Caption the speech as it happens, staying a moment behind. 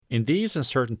In these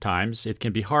uncertain times, it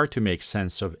can be hard to make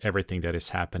sense of everything that is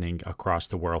happening across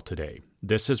the world today.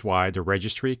 This is why the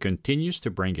registry continues to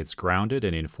bring its grounded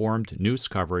and informed news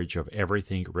coverage of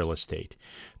everything real estate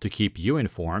to keep you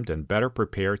informed and better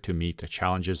prepared to meet the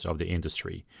challenges of the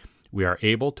industry. We are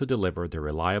able to deliver the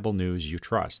reliable news you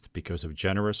trust because of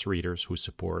generous readers who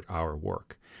support our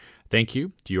work. Thank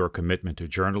you to your commitment to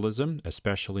journalism,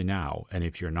 especially now. And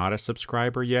if you're not a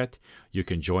subscriber yet, you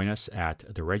can join us at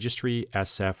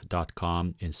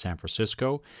theregistrysf.com in San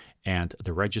Francisco and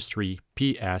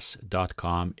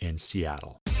theregistryps.com in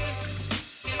Seattle.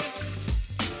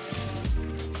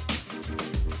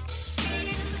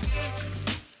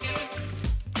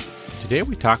 Today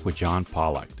we talk with John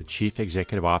Pollack, the Chief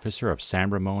Executive Officer of San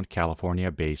Ramon,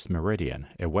 California-based Meridian,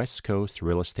 a West Coast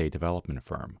real estate development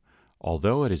firm.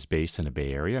 Although it is based in the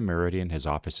Bay Area, Meridian has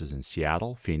offices in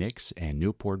Seattle, Phoenix, and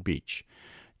Newport Beach.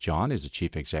 John is the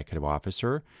Chief Executive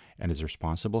Officer and is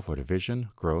responsible for the vision,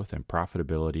 growth, and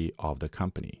profitability of the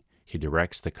company. He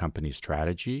directs the company's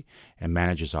strategy and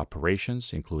manages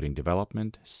operations, including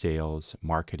development, sales,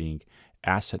 marketing,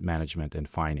 asset management, and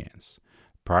finance.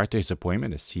 Prior to his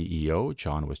appointment as CEO,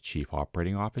 John was Chief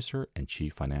Operating Officer and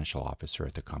Chief Financial Officer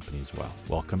at the company as well.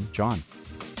 Welcome, John.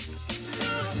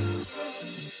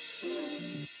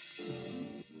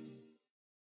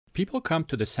 People come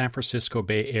to the San Francisco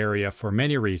Bay Area for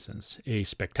many reasons: a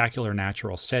spectacular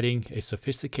natural setting, a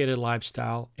sophisticated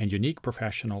lifestyle, and unique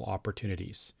professional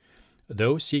opportunities.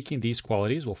 Those seeking these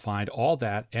qualities will find all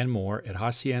that and more at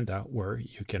Hacienda, where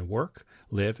you can work,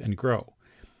 live, and grow.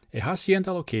 A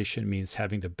Hacienda location means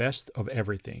having the best of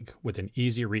everything with an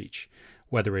easy reach,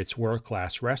 whether it's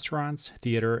world-class restaurants,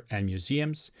 theater, and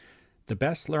museums, the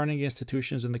best learning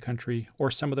institutions in the country, or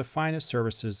some of the finest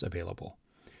services available.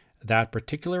 That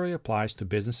particularly applies to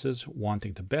businesses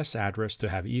wanting the best address to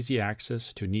have easy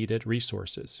access to needed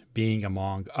resources, being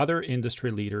among other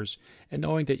industry leaders, and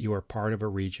knowing that you are part of a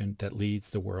region that leads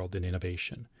the world in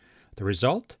innovation. The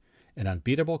result? An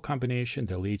unbeatable combination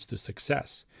that leads to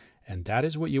success, and that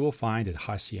is what you will find at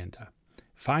Hacienda.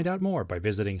 Find out more by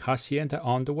visiting Hacienda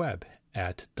on the web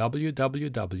at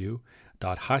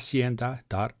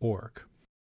www.hacienda.org.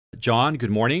 John, good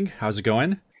morning. How's it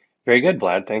going? Very good,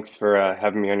 Vlad. Thanks for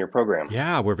having me on your program.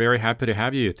 Yeah, we're very happy to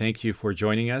have you. Thank you for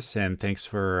joining us, and thanks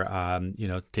for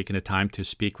taking the time to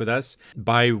speak with us.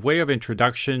 By way of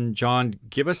introduction, John,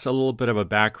 give us a little bit of a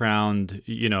background,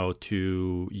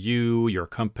 to you, your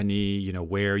company,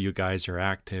 where you guys are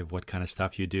active, what kind of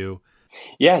stuff you do.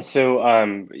 Yeah, so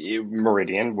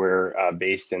Meridian, we're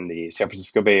based in the San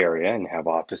Francisco Bay Area and have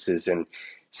offices in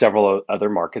several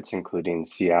other markets, including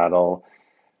Seattle,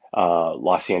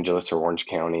 Los Angeles or Orange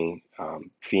County,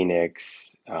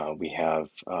 Phoenix, we have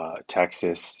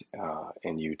Texas,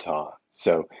 and Utah.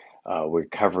 So we're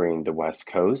covering the West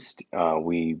Coast.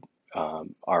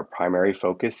 Our primary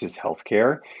focus is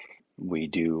healthcare. We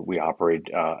operate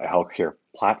a healthcare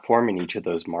platform in each of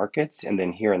those markets, and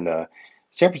then here in the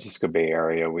San Francisco Bay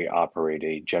Area, we operate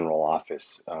a general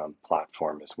office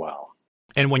platform as well.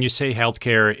 And when you say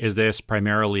healthcare, is this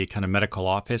primarily kind of medical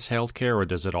office healthcare, or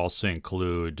does it also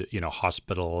include,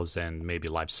 hospitals and maybe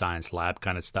life science lab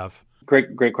kind of stuff?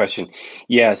 Great question.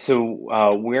 Yeah, so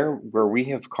where we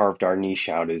have carved our niche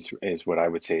out is what I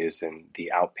would say is in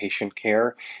the outpatient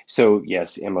care. So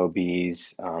yes,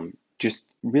 MOBs, just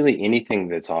really anything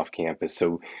that's off campus.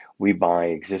 So we buy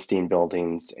existing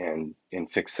buildings and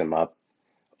fix them up.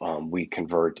 We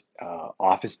convert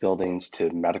office buildings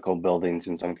to medical buildings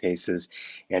in some cases,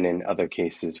 and in other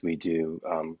cases, we do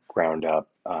ground up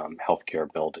healthcare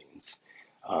buildings.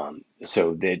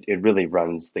 So that it really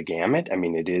runs the gamut. I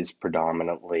mean, it is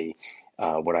predominantly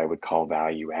what I would call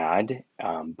value add,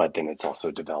 but then it's also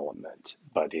development.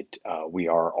 But we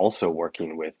are also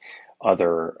working with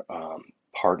other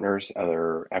partners,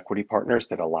 other equity partners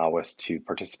that allow us to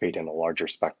participate in a larger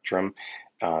spectrum,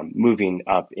 moving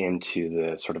up into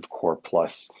the sort of core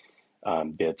plus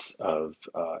bits of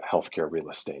healthcare real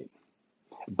estate.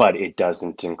 But it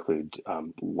doesn't include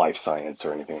life science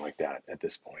or anything like that at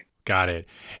this point. Got it.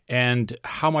 And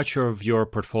how much of your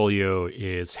portfolio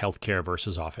is healthcare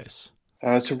versus office?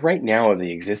 So right now of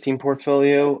the existing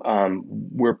portfolio,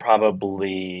 we're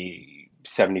probably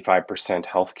 75%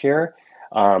 healthcare.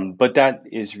 But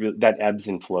that ebbs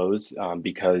and flows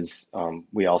because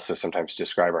we also sometimes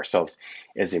describe ourselves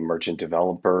as a merchant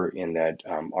developer in that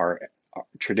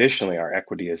traditionally our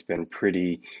equity has been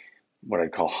pretty what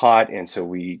I'd call hot, and so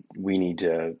we need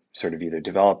to sort of either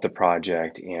develop the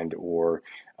project and or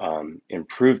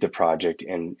improve the project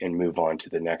and move on to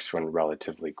the next one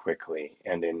relatively quickly.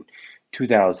 And in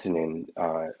 2000,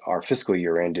 our fiscal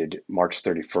year ended March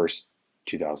 31st,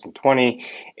 2020,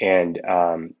 and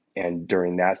and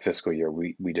during that fiscal year,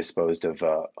 we disposed of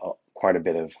quite a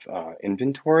bit of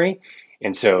inventory.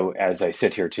 And so as I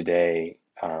sit here today,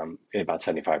 about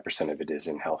 75% of it is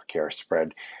in healthcare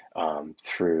spread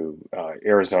through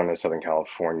Arizona, Southern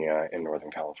California, and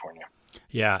Northern California.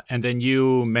 Yeah, and then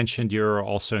you mentioned you're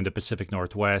also in the Pacific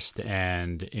Northwest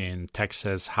and in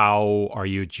Texas. How are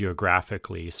you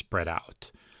geographically spread out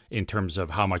in terms of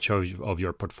how much of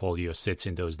your portfolio sits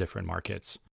in those different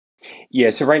markets? Yeah,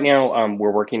 so right now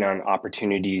we're working on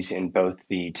opportunities in both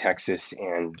the Texas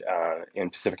and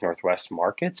in Pacific Northwest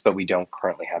markets, but we don't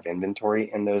currently have inventory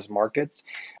in those markets.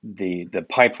 The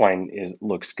pipeline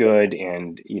looks good,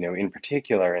 and in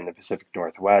particular in the Pacific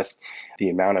Northwest,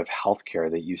 the amount of healthcare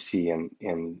that you see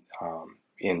in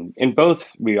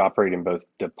both, we operate in both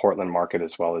the Portland market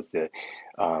as well as the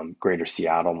greater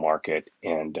Seattle market,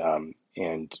 and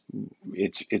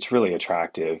it's really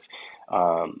attractive.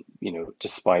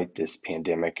 Despite this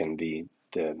pandemic and the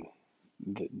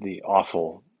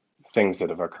awful things that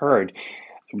have occurred,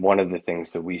 one of the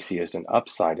things that we see as an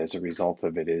upside as a result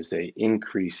of it is a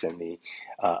increase in the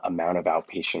amount of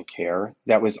outpatient care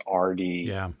that was already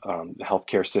Yeah. the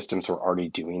healthcare systems were already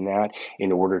doing that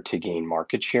in order to gain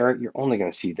market share. You're only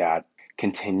going to see that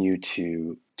continue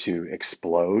to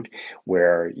explode,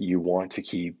 where you want to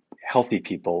keep healthy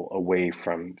people away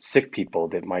from sick people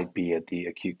that might be at the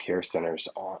acute care centers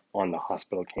on the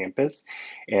hospital campus.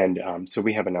 And so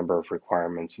we have a number of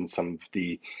requirements in some of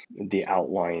the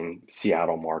outlying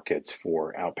Seattle markets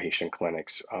for outpatient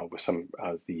clinics with some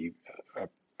of the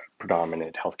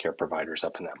predominant healthcare providers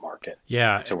up in that market.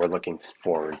 Yeah, So we're looking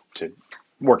forward to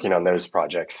working on those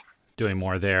projects. doing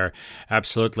more there.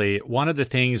 Absolutely. One of the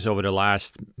things over the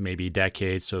last maybe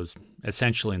decade, so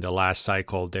essentially in the last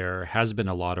cycle, there has been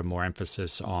a lot of more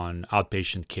emphasis on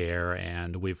outpatient care,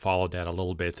 and we've followed that a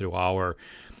little bit through our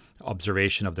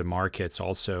observation of the markets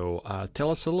also. Tell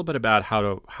us a little bit about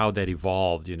how that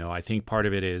evolved. I think part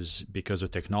of it is because of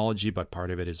technology, but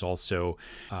part of it is also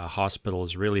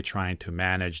hospitals really trying to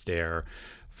manage their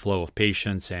flow of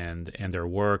patients and their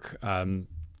work.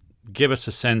 Give us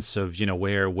a sense of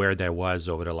where that was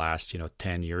over the last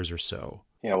 10 years or so.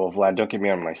 Yeah, well, Vlad, don't get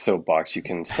me on my soapbox. You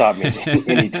can stop me at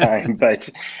any time, but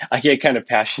I get kind of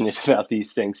passionate about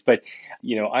these things. But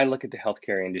I look at the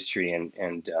healthcare industry,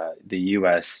 and the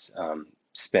U.S.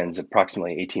 Spends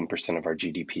approximately 18% of our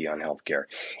GDP on healthcare,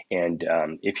 and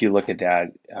if you look at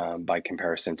that by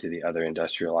comparison to the other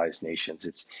industrialized nations,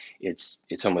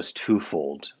 it's almost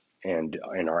twofold, and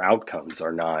our outcomes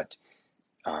are not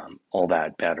all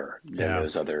that better than Yeah.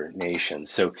 those other nations.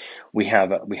 So we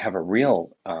have a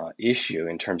real issue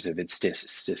in terms of its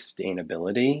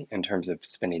sustainability, in terms of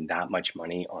spending that much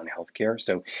money on healthcare.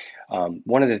 So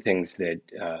one of the things that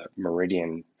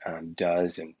Meridian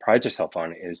does and prides herself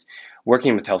on is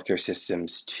working with healthcare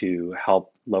systems to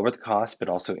help lower the cost, but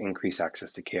also increase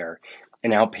access to care.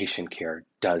 And outpatient care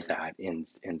does that in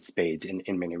spades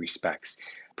in many respects,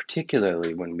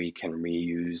 particularly when we can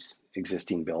reuse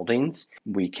existing buildings.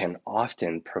 We can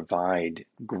often provide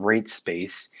great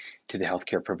space to the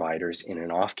healthcare providers in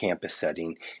an off-campus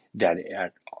setting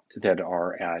that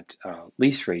are at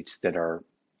lease rates that are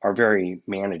very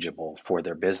manageable for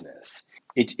their business.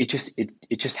 It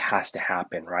just has to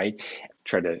happen, right?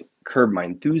 Try to curb my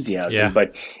enthusiasm, Yeah.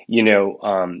 but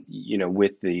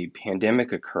with the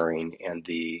pandemic occurring and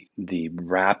the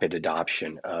rapid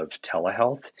adoption of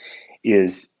telehealth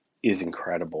is is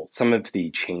incredible. Some of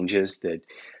the changes that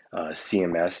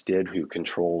CMS did, who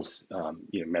controls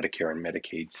Medicare and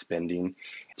Medicaid spending,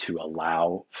 to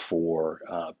allow for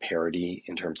parity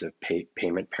in terms of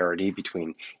payment parity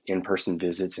between in-person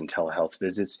visits and telehealth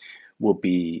visits, will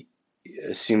be,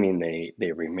 assuming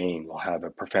they remain, will have a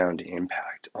profound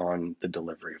impact on the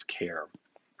delivery of care.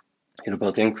 It'll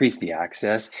both increase the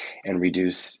access and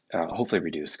hopefully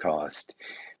reduce cost.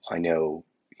 I know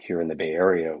here in the Bay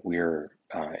Area, we're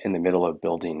in the middle of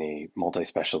building a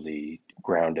multi-specialty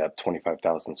ground up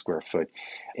 25,000 square foot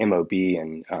MOB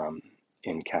in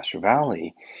Castro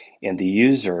Valley. And the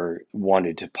user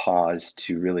wanted to pause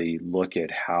to really look at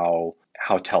how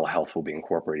telehealth will be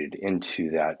incorporated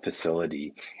into that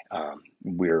facility.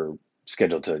 We're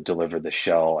scheduled to deliver the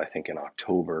shell, I think, in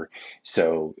October.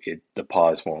 So the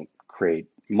pause won't create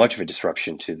much of a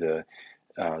disruption to the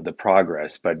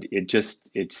progress, but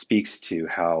it speaks to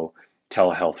how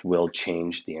telehealth will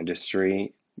change the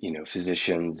industry.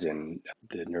 Physicians and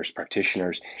the nurse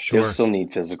practitioners, they'll Sure. still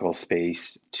need physical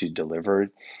space to deliver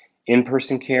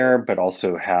in-person care, but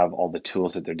also have all the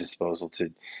tools at their disposal to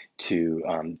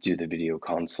do the video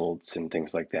consults and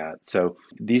things like that. So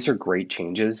these are great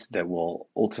changes that will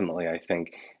ultimately, I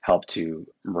think, help to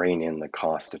rein in the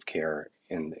cost of care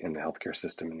in the healthcare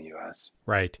system in the U.S.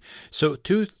 Right. So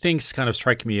two things kind of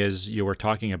strike me as you were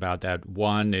talking about that.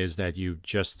 One is that you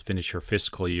just finished your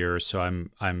fiscal year, so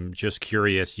I'm just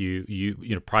curious. You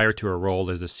know prior to your role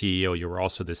as the CEO, you were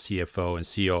also the CFO and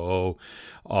COO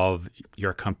of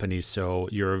your company, so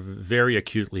you're very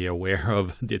acutely aware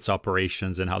of its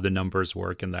operations and how the numbers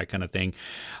work and that kind of thing.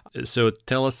 So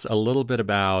tell us a little bit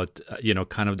about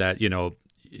kind of that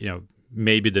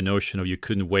maybe the notion of you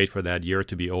couldn't wait for that year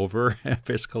to be over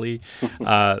fiscally.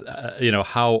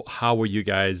 How were you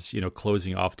guys,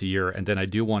 closing off the year? And then I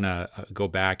do want to go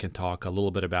back and talk a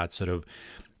little bit about sort of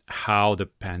how the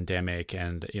pandemic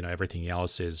and, everything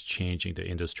else is changing the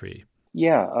industry.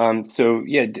 Yeah. So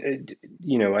yeah,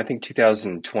 I think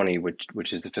 2020,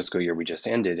 which is the fiscal year we just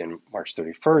ended in March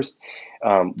 31st,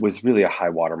 was really a high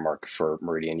watermark for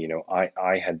Meridian.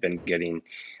 I had been getting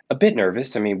a bit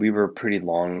nervous. I mean, we were pretty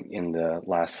long in the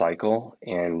last cycle,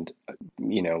 and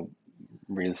real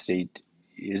estate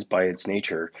is by its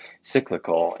nature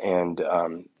cyclical, and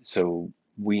so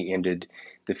we ended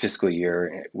the fiscal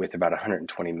year with about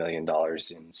 $120 million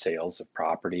in sales of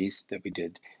properties that we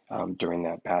did during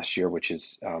that past year, which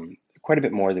is quite a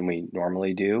bit more than we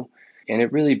normally do. And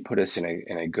it really put us in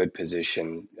a good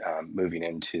position moving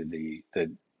into the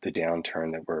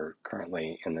downturn that we're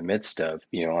currently in the midst of.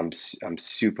 I'm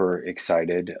super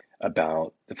excited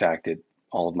about the fact that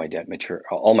all my debt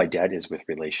is with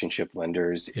relationship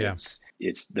lenders. Yeah.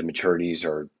 It's the maturities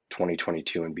are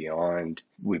 2022 and beyond.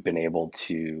 We've been able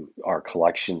to our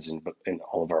collections in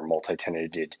all of our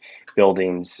multi-tenanted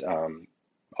buildings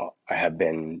have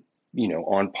been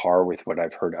on par with what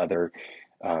I've heard other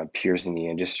peers in the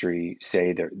industry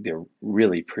say. They're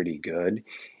really pretty good,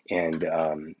 and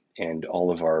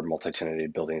all of our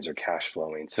multi-tenanted buildings are cash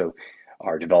flowing. So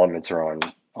our developments are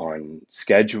on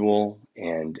schedule,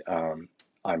 and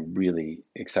I'm really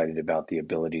excited about the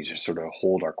ability to sort of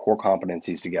hold our core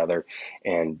competencies together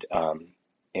and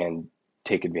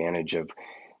take advantage of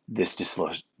this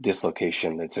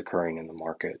dislocation that's occurring in the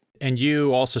market. And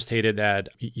you also stated that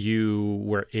you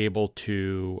were able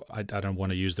to, I don't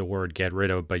want to use the word get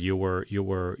rid of, but you were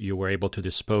able to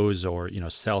dispose or,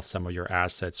 sell some of your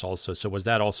assets also. So was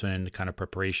that also in kind of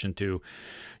preparation to,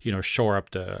 shore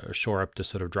up the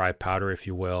sort of dry powder, if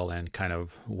you will, and kind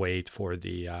of wait for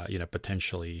the,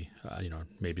 potentially,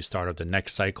 maybe start of the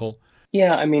next cycle?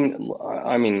 Yeah,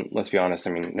 let's be honest.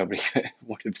 I mean, nobody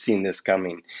would have seen this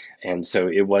coming, and so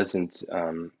it wasn't.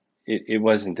 It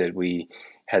wasn't that we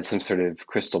had some sort of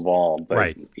crystal ball, but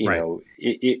Right, right.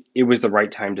 it was the right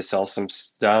time to sell some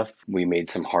stuff. We made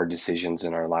some hard decisions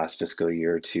in our last fiscal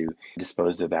year to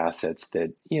dispose of assets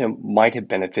that might have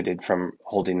benefited from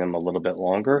holding them a little bit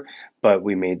longer, but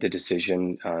we made the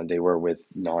decision. They were with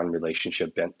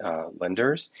non-relationship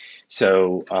lenders,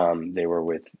 so they were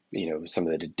with some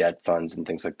of the debt funds and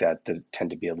things like that that tend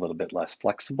to be a little bit less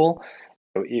flexible.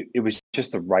 So it was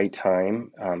just the right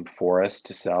time for us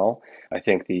to sell. I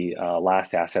think the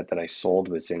last asset that I sold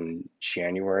was in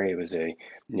January. It was a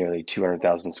nearly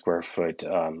 200,000 square foot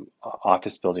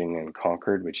office building in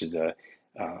Concord, which is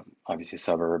obviously a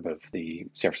suburb of the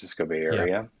San Francisco Bay Yeah.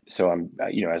 Area. So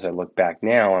as I look back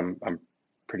now, I'm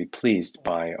pretty pleased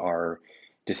by our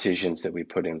decisions that we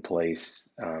put in place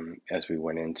as we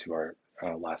went into our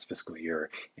last fiscal year,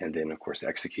 and then of course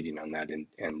executing on that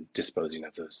and disposing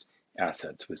of those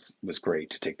assets was great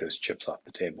to take those chips off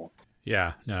the table.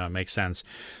 Yeah, no, it makes sense.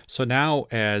 So now,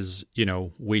 as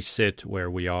we sit where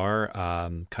we are,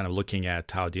 kind of looking at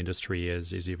how the industry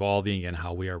is evolving and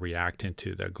how we are reacting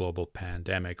to the global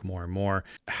pandemic more and more.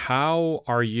 How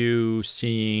are you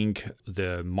seeing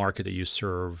the market that you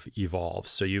serve evolve?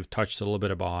 So you've touched a little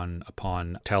bit upon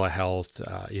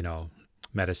telehealth,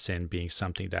 medicine being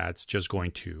something that's just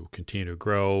going to continue to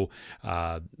grow.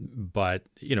 But,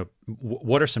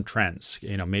 what are some trends?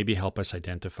 Maybe help us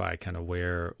identify kind of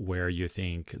where you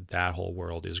think that whole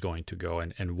world is going to go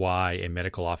and why a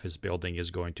medical office building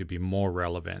is going to be more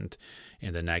relevant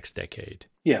in the next decade.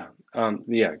 Yeah,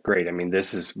 great. I mean,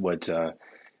 this is what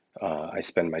I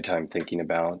spend my time thinking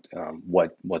about,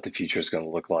 what the future is going to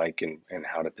look like and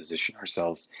how to position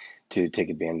ourselves to take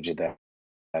advantage of that.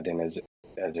 And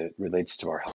as it relates to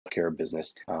our healthcare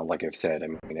business, like I've said, I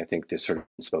mean, I think this sort of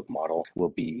spoke model will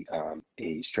be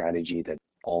a strategy that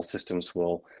all systems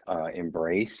will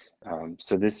embrace.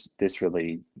 So this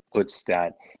really puts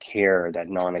that care, that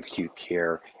non-acute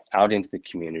care, out into the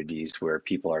communities where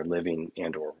people are living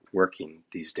and or working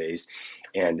these days,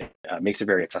 and makes it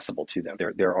very accessible to them.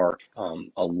 There are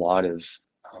a lot of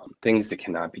things that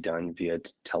cannot be done via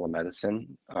telemedicine.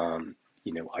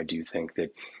 I do think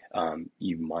that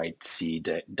you might see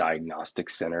diagnostic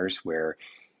centers where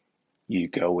you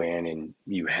go in and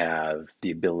you have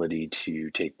the ability to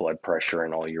take blood pressure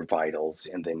and all your vitals,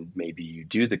 and then maybe you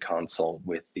do the consult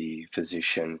with the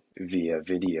physician via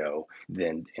video,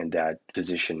 then and that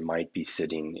physician might be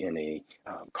sitting in a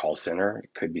call center,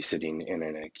 it could be sitting in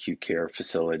an acute care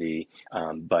facility,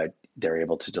 but they're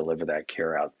able to deliver that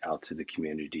care out to the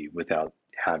community without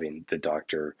having the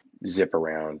doctor zip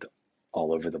around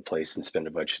all over the place and spend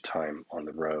a bunch of time on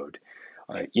the road.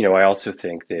 I also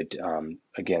think that,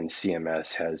 again,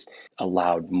 CMS has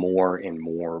allowed more and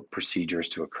more procedures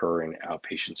to occur in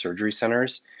outpatient surgery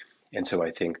centers. And so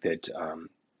I think that,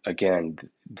 again,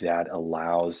 that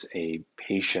allows a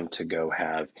patient to go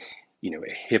have,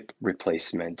 a hip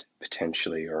replacement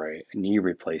potentially or a knee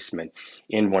replacement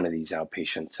in one of these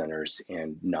outpatient centers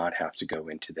and not have to go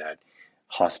into that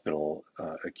hospital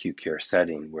acute care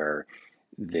setting where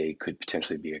they could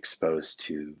potentially be exposed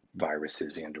to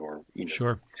viruses and or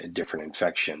Sure. different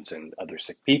infections and other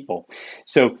sick people.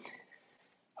 So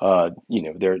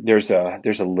there's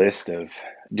a list of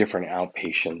different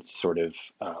outpatient sort of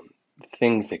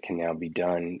things that can now be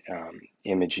done,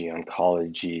 imaging,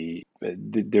 oncology.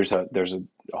 There's a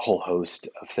whole host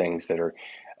of things that are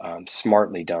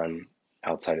smartly done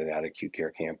outside of that acute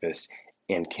care campus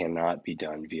and cannot be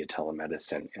done via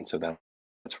telemedicine. And so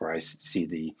that's where I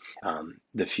see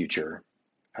the future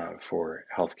for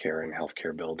healthcare and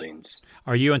healthcare buildings.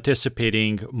 Are you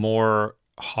anticipating more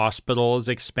hospitals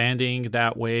expanding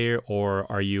that way,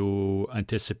 or are you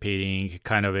anticipating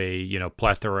kind of a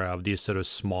plethora of these sort of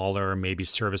smaller, maybe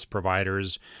service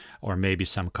providers, or maybe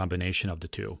some combination of the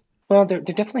two? Well, there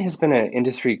definitely has been an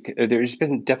industry. There's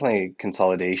been definitely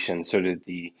consolidation. Sort of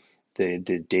the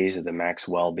days of the Max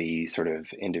Welby sort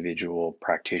of individual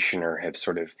practitioner have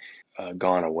sort of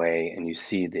gone away, and you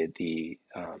see that the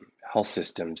health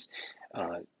systems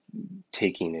uh,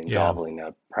 taking and Yeah. gobbling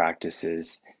up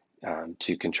practices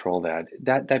to control that.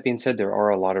 That being said, there are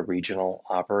a lot of regional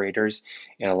operators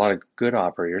and a lot of good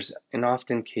operators, and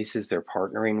often cases they're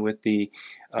partnering with the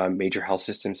major health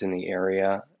systems in the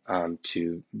area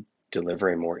to deliver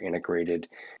a more integrated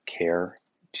care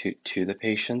to the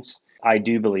patients. I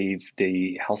do believe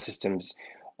the health systems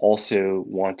also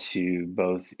want to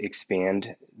both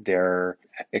expand their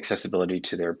accessibility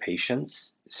to their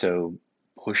patients. So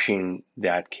pushing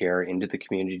that care into the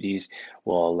communities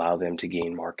will allow them to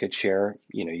gain market share.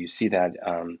 You see that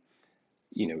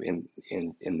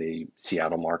in the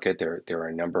Seattle market, there are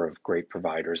a number of great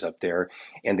providers up there,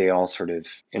 and they all sort of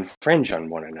infringe on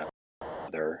one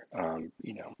another.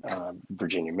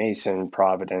 Virginia Mason,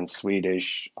 Providence,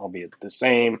 Swedish, albeit the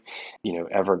same.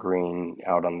 Evergreen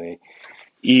out on the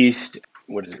east.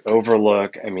 What is it?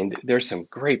 Overlook. I mean, there's some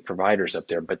great providers up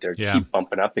there, but they Yeah. keep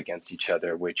bumping up against each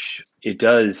other, which it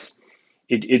does.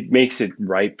 It makes it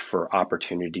ripe for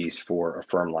opportunities for a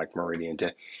firm like Meridian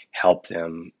to help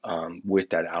them with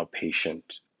that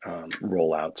outpatient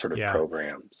rollout sort of Yeah.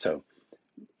 program. So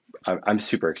I'm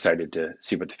super excited to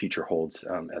see what the future holds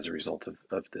as a result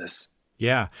of this.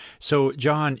 Yeah. So,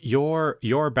 John,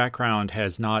 your background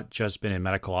has not just been in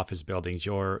medical office buildings.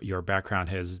 Your background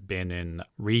has been in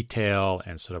retail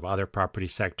and sort of other property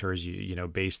sectors.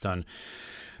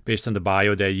 Based on the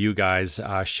bio that you guys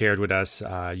shared with us,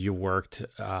 you worked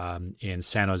in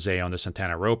San Jose on the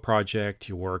Santana Row project.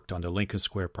 You worked on the Lincoln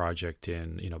Square project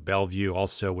in Bellevue,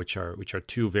 also, which are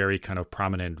two very kind of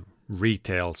prominent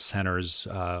retail centers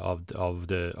of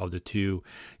the two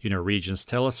regions.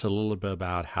 Tell us a little bit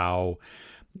about how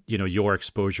your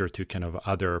exposure to kind of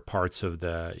other parts of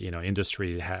the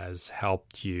industry has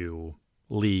helped you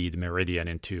lead Meridian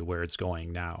into where it's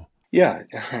going now. Yeah,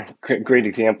 great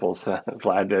examples,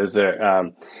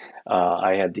 Vlad.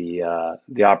 I had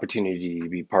the opportunity to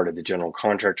be part of the general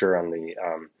contractor on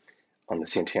the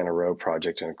Santana Row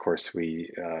project, and of course,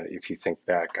 if you think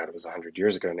back, God, it was 100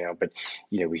 years ago now, but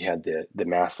we had the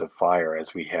massive fire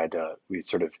as we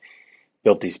sort of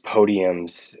built these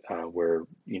podiums where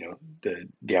the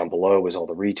down below was all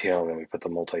the retail, and then we put the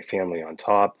multifamily on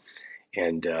top,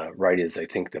 and right as I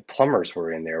think the plumbers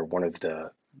were in there, one of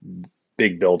the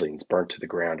big buildings burnt to the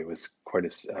ground. It was quite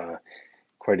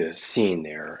a scene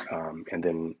there.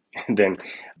 And then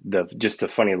the just a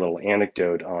funny little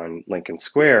anecdote on Lincoln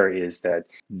Square is that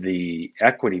the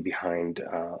equity behind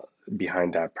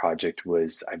that project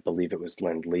was, I believe it was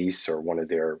Lend Lease or one of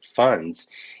their funds,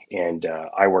 and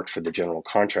I worked for the general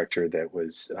contractor that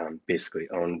was basically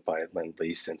owned by Lend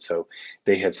Lease, and so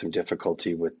they had some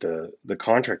difficulty with the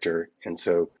contractor, and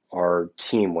so our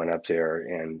team went up there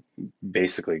and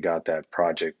basically got that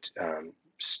project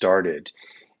started,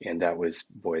 and that was,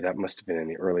 boy, that must have been in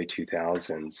the early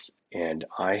 2000s. And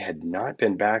I had not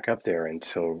been back up there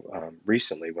until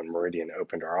recently when Meridian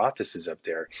opened our offices up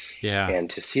there. Yeah. And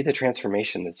to see the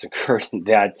transformation that's occurred in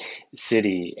that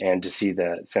city and to see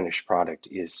the finished product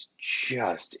is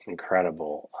just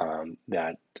incredible. Um,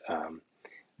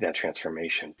 that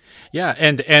transformation. Yeah,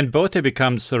 and both have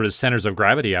become sort of centers of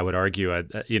gravity. I would argue,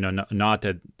 not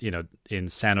that in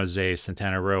San Jose,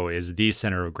 Santana Row is the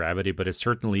center of gravity, but it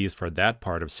certainly is for that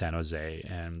part of San Jose.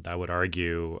 And I would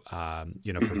argue, for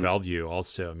Hmm. Bellevue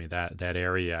also. I mean that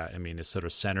area. I mean, it sort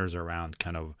of centers around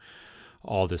kind of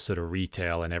all this sort of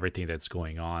retail and everything that's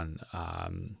going on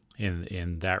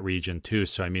in that region too.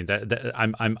 So I mean that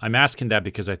I'm asking that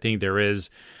because I think there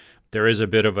is a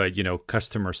bit of a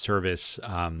customer service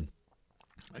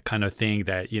kind of thing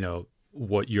that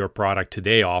what your product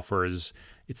today offers.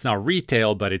 It's not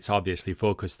retail, but it's obviously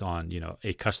focused on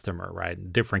a customer,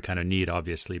 right? Different kind of need,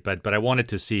 obviously. But I wanted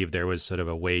to see if there was sort of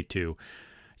a way to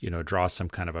draw some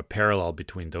kind of a parallel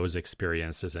between those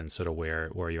experiences and sort of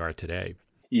where you are today.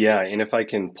 Yeah, and if I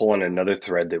can pull on another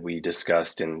thread that we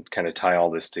discussed and kind of tie all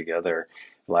this together,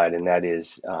 Vlad, and that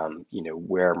is,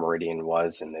 where Meridian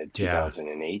was in the Yeah.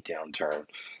 2008 downturn.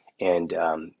 And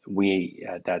we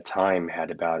at that time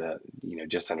had about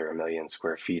just under 1 million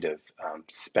square feet of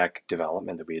spec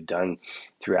development that we had done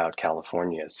throughout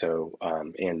California, so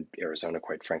and Arizona,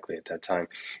 quite frankly, at that time.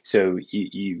 So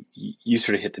you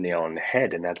sort of hit the nail on the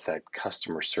head, and that's that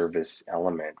customer service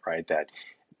element, right? That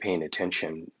paying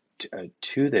attention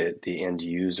to the end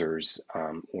users,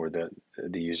 or the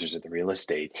users of the real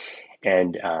estate.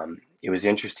 And it was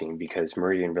interesting because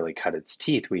Meridian really cut its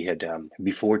teeth. We had,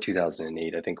 before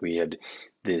 2008, I think we had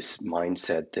this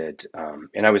mindset that,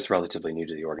 and I was relatively new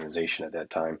to the organization at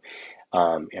that time,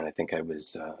 and I think I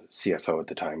was CFO at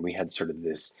the time. We had sort of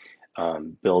this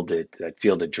build it, that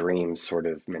field of dreams sort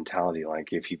of mentality,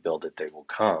 like if you build it, they will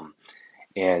come.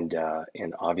 And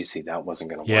obviously that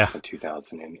wasn't going to Yeah. work in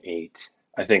 2008.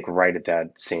 I think right at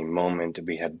that same moment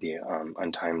we had the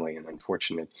untimely and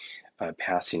unfortunate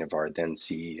passing of our then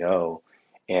CEO,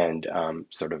 and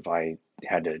sort of I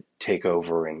had to take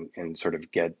over and sort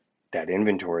of get that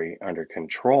inventory under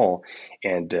control.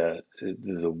 And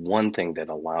the one thing that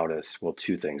allowed us, well,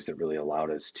 two things that really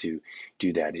allowed us to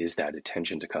do that is that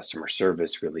attention to customer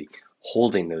service, really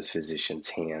holding those physicians'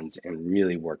 hands and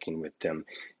really working with them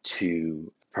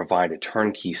to provide a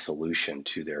turnkey solution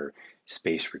to their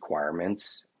space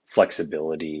requirements,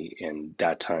 flexibility. In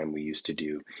that time, we used to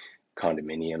do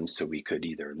condominiums, so we could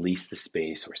either lease the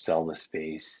space or sell the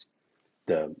space.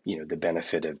 The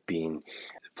benefit of being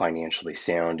financially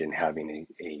sound and having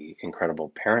a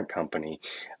incredible parent company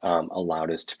allowed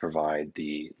us to provide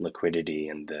the liquidity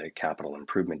and the capital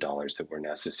improvement dollars that were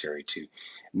necessary to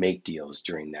make deals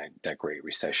during that Great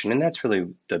Recession. And that's really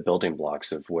the building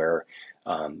blocks of where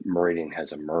Meridian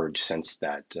has emerged since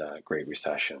that Great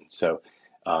Recession. So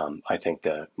I think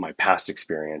my past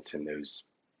experience in those,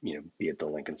 be it the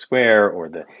Lincoln Square or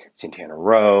the Santana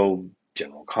Row,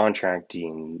 general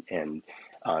contracting, and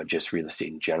just real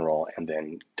estate in general, and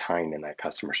then tying in that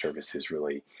customer service has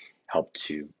really helped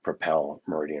to propel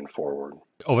Meridian forward.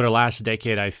 Over the last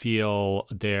decade, I feel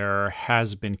there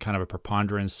has been kind of a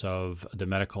preponderance of the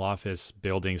medical office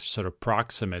buildings sort of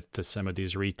proximate to some of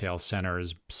these retail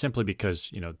centers, simply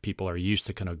because people are used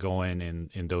to kind of going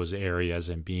in those areas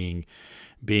and being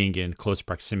in close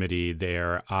proximity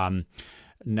there.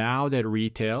 Now that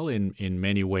retail in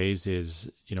many ways is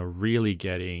really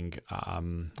getting, I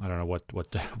don't know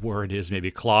what the word is, maybe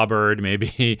clobbered,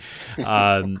 maybe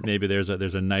maybe there's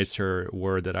a nicer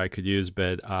word that I could use,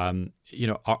 but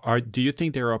do you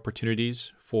think there are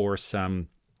opportunities for some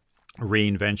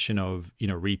reinvention of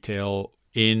retail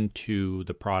into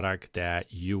the product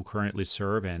that you currently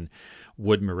serve? And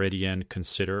would Meridian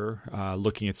consider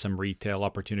looking at some retail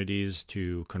opportunities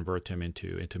to convert them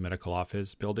into medical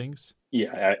office buildings?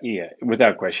 Yeah,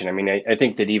 without question. I mean, I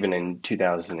think that even in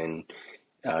 2000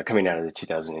 and coming out of the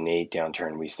 2008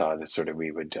 downturn, we saw this sort of,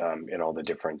 we would, at all the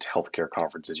different healthcare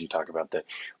conferences, you talk about the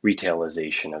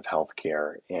retailization of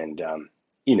healthcare. And,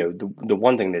 the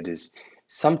one thing that is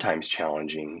sometimes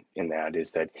challenging in that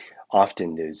is that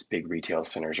often those big retail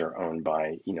centers are owned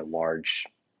by, large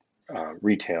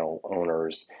retail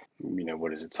owners,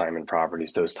 what is it, Simon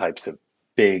Properties, those types of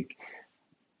big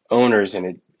owners, and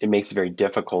it makes it very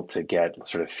difficult to get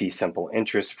sort of fee simple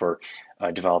interest for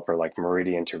a developer like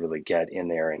Meridian to really get in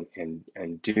there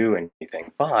and do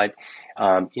anything. But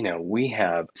we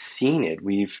have seen it.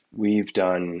 We've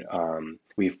done.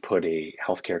 We've put a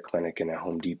healthcare clinic in a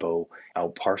Home Depot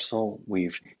out parcel.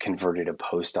 We've converted a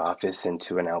post office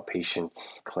into an outpatient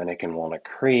clinic in Walnut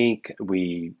Creek.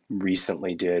 We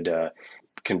recently did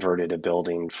converted a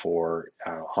building for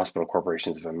Hospital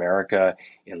Corporations of America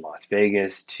in Las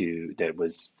Vegas to that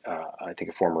was I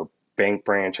think a former bank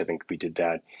branch. I think we did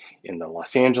that in the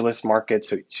Los Angeles market.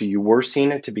 So you were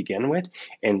seeing it to begin with,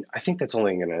 and I think that's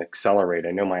only going to accelerate.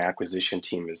 I know my acquisition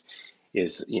team is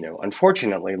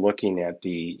unfortunately looking at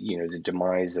the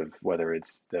demise of whether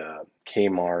it's the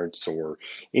Kmart's or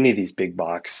any of these big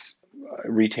box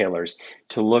retailers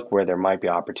to look where there might be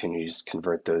opportunities to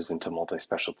convert those into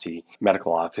multi-specialty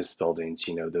medical office buildings.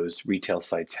 Those retail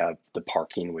sites have the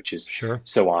parking, which is Sure.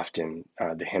 so often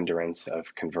the hindrance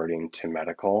of converting to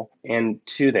medical. And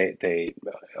two, they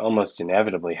almost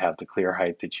inevitably have the clear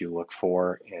height that you look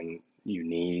for and you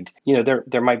need.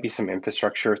 There might be some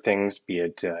infrastructure things, be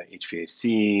it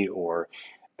HVAC or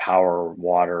power,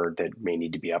 water that may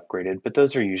need to be upgraded, but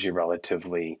those are usually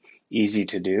relatively easy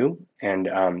to do. And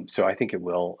so I think it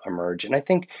will emerge. And I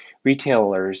think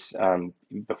retailers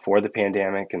before the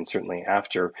pandemic and certainly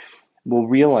after will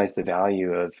realize the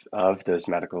value of those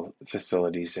medical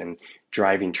facilities and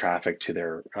driving traffic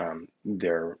to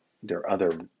their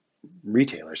other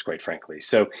retailers, quite frankly.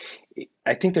 So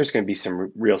I think there's going to be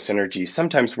some real synergy.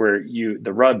 Sometimes where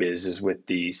the rub is with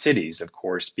the cities, of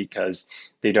course, because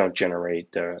they don't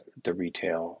generate the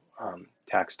retail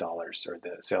tax dollars or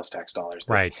the sales tax dollars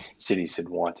that Right. cities had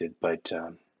wanted. But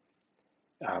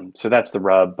so that's the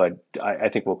rub. But I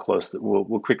think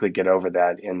we'll quickly get over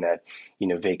that in that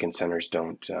vacant centers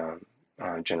don't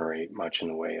generate much in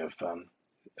the way of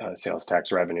sales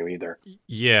tax revenue either.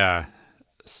 Yeah.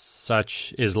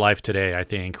 Such is life today, I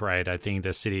think, right? I think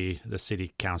the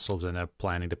city councils and the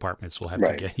planning departments will have to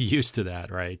Right. get used to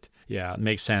that, right? Yeah, it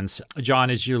makes sense. John,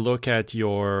 as you look at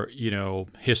your,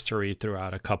 history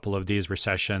throughout a couple of these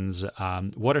recessions,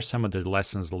 what are some of the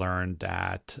lessons learned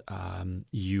that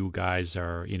you guys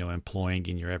are, employing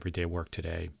in your everyday work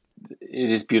today? It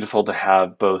is beautiful to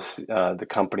have both the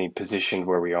company positioned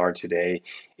where we are today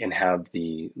and have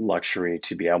the luxury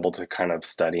to be able to kind of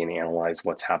study and analyze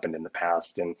what's happened in the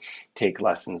past and take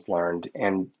lessons learned.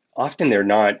 And often they're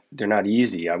not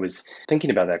easy. I was thinking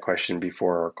about that question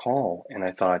before our call, and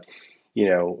I thought,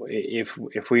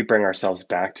 if we bring ourselves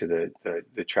back to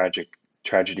the tragic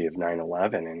tragedy of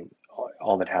 9/11 and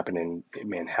all that happened in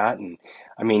Manhattan,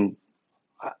 I mean,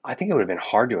 I think it would have been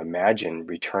hard to imagine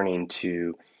returning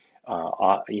to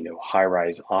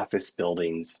high-rise office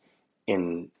buildings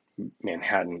in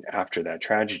Manhattan after that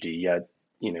tragedy. Yet,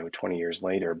 20 years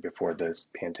later, before this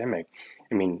pandemic,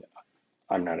 I mean,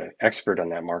 I'm not an expert on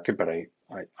that market, but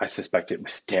I suspect it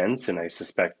was dense, and I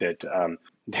suspect that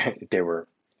they were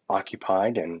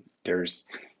occupied, and there's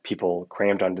people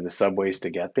crammed onto the subways to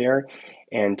get there.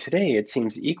 And today, it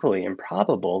seems equally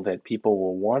improbable that people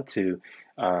will want to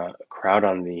crowd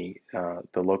on the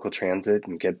local transit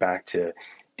and get back to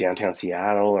downtown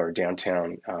Seattle or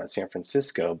downtown San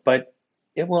Francisco. But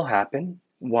it will happen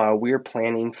while we're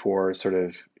planning for sort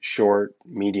of short,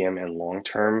 medium, and long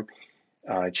term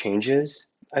changes.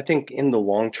 I think in the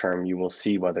long term, you will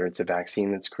see whether it's a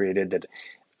vaccine that's created that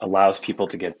allows people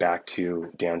to get back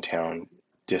to downtown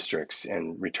districts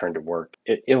and return to work.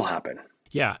 It'll happen.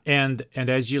 Yeah, and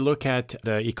as you look at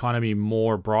the economy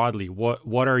more broadly,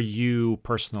 what are you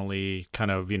personally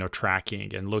kind of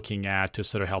tracking and looking at to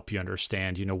sort of help you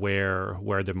understand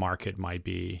where the market might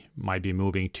be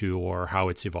moving to or how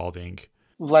it's evolving?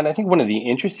 Len, I think one of the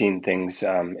interesting things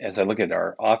as I look at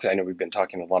our office, I know we've been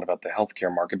talking a lot about the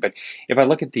healthcare market, but if I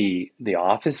look at the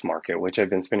office market, which I've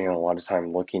been spending a lot of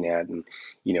time looking at, and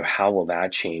how will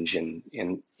that change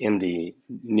in the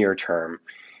near term,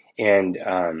 and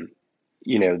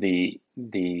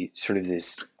the sort of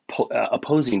this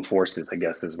opposing forces, I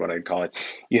guess is what I'd call it.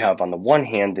 You have on the one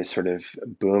hand this sort of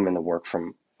boom in the work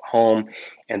from home,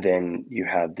 and then you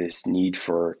have this need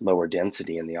for lower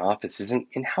density in the offices, and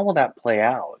how will that play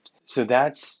out? So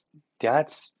that's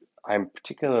I'm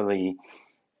particularly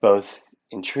both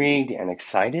intrigued and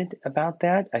excited about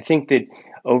that. I think that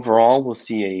overall we'll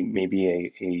see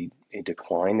maybe a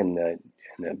decline in the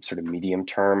sort of medium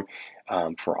term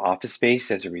for office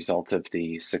space as a result of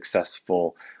the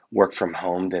successful work from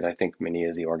home that I think many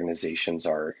of the organizations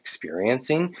are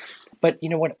experiencing. But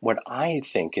what I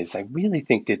think is I really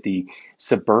think that the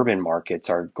suburban markets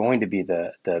are going to be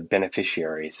the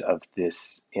beneficiaries of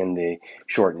this in the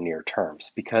short and near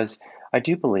terms, because I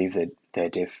do believe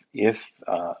that if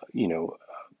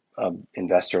an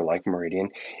investor like Meridian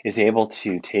is able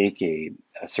to take a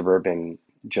suburban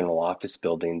general office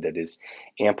building that is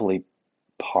amply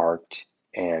parked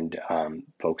and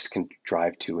folks can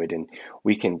drive to it, and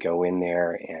we can go in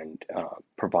there and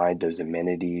provide those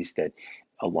amenities that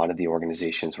a lot of the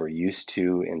organizations were used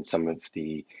to in some of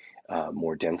the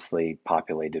more densely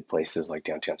populated places like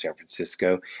downtown San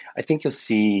Francisco, I think you'll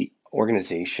see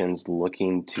organizations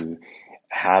looking to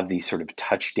have these sort of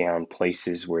touchdown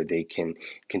places where they can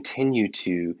continue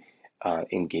to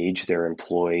engage their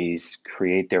employees,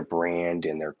 create their brand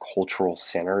and their cultural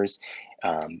centers.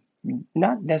 Um,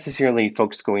 Not necessarily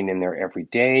folks going in there every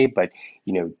day, but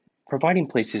providing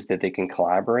places that they can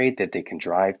collaborate, that they can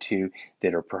drive to,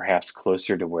 that are perhaps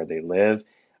closer to where they live.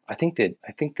 I think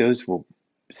those will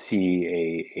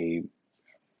see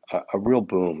a real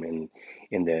boom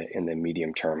in the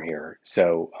medium term here.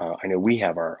 So I know we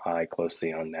have our eye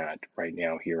closely on that right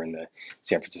now here in the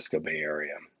San Francisco Bay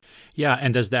Area. Yeah,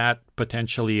 and does that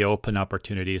potentially open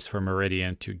opportunities for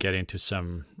Meridian to get into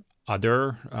some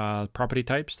other property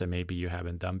types that maybe you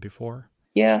haven't done before?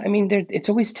 Yeah, I mean, it's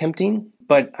always tempting,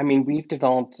 but I mean, we've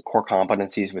developed core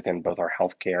competencies within both our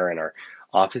healthcare and our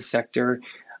office sector.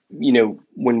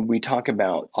 When we talk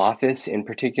about office in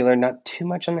particular, not too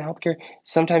much on the healthcare,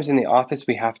 sometimes in the office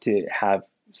we have to have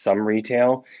some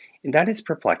retail, and that is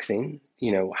perplexing.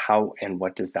 How and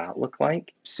what does that look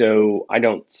like? So I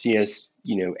don't see us,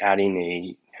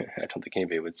 adding I don't think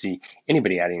anybody would see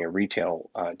anybody adding a retail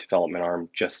development arm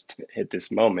just at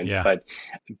this moment. Yeah.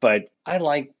 But I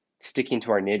like sticking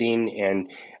to our knitting,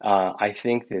 and I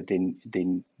think that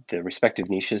the respective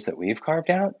niches that we've carved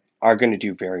out are going to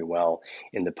do very well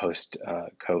in the post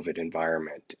COVID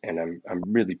environment, and I'm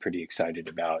really pretty excited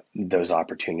about those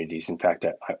opportunities. In fact,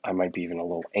 I might be even a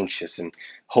little anxious and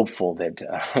hopeful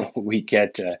that we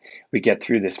get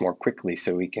through this more quickly,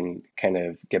 so we can kind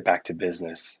of get back to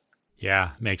business.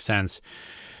 Yeah, makes sense.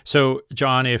 So,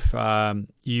 John, if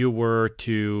you were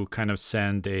to kind of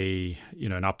send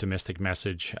an optimistic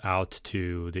message out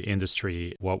to the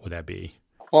industry, what would that be?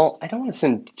 Well, I don't want to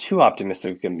send too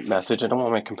optimistic a message. I don't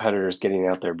want my competitors getting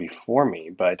out there before me,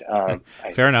 but I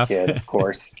Fair enough. kid, of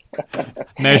course.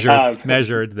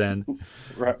 Measured then.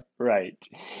 Right.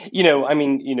 I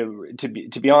mean, to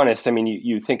be honest, I mean,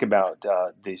 you think about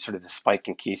the sort of the spike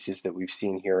in cases that we've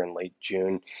seen here in late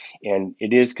June, and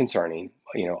it is concerning.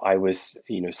 I was,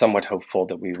 somewhat hopeful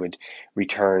that we would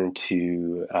return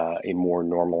to a more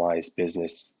normalized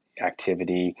business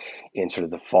activity in sort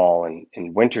of the fall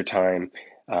and winter time.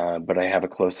 But I have a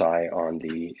close eye on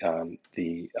the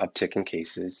uptick in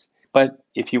cases. But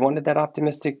if you wanted that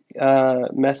optimistic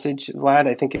message, Vlad,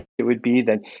 I think it would be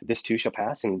that this too shall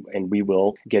pass, and we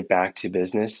will get back to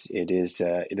business.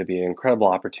 It'll be an incredible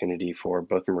opportunity for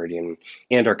both Meridian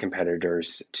and our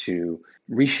competitors to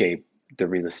reshape the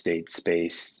real estate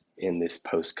space in this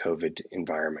post-COVID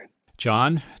environment.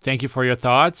 John, thank you for your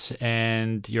thoughts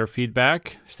and your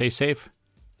feedback. Stay safe.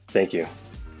 Thank you.